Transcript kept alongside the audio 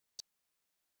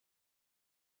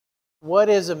What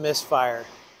is a misfire?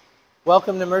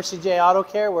 Welcome to Mercie J Auto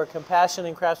Care, where compassion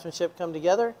and craftsmanship come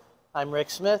together. I'm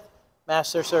Rick Smith,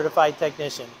 Master Certified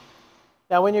Technician.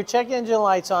 Now, when your check engine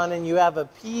light's on and you have a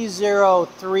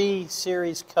P03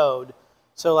 series code,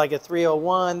 so like a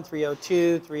 301,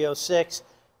 302, 306,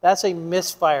 that's a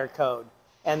misfire code.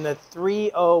 And the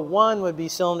 301 would be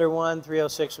cylinder 1,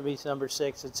 306 would be number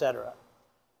 6, etc.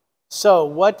 So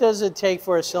what does it take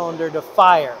for a cylinder to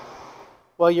fire?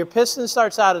 Well, your piston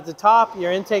starts out at the top,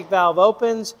 your intake valve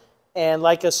opens, and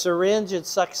like a syringe, it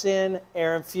sucks in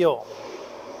air and fuel.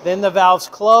 Then the valves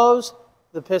close,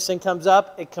 the piston comes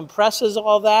up, it compresses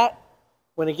all that.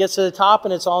 When it gets to the top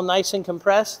and it's all nice and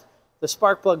compressed, the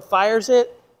spark plug fires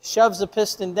it, shoves the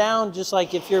piston down, just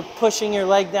like if you're pushing your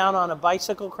leg down on a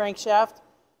bicycle crankshaft.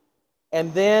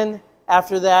 And then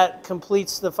after that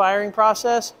completes the firing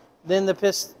process, then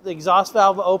the exhaust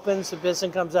valve opens, the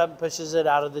piston comes up and pushes it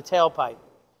out of the tailpipe.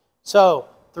 So,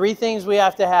 three things we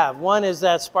have to have. One is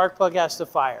that spark plug has to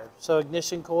fire. So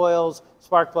ignition coils,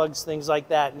 spark plugs, things like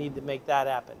that need to make that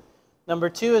happen. Number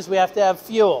two is we have to have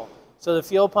fuel. So the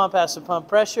fuel pump has to pump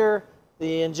pressure,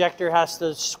 the injector has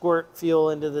to squirt fuel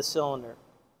into the cylinder.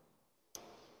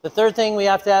 The third thing we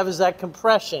have to have is that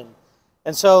compression.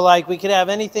 And so like we could have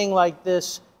anything like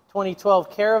this 2012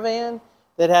 Caravan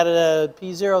that had a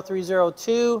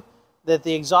P0302, that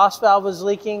the exhaust valve was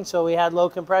leaking, so we had low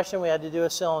compression, we had to do a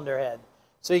cylinder head.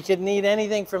 So you could need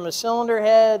anything from a cylinder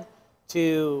head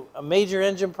to a major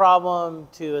engine problem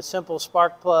to a simple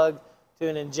spark plug to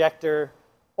an injector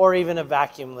or even a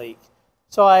vacuum leak.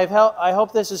 So I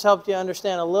hope this has helped you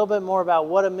understand a little bit more about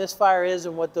what a misfire is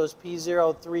and what those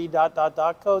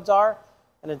P03 ... codes are.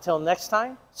 And until next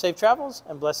time, safe travels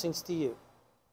and blessings to you.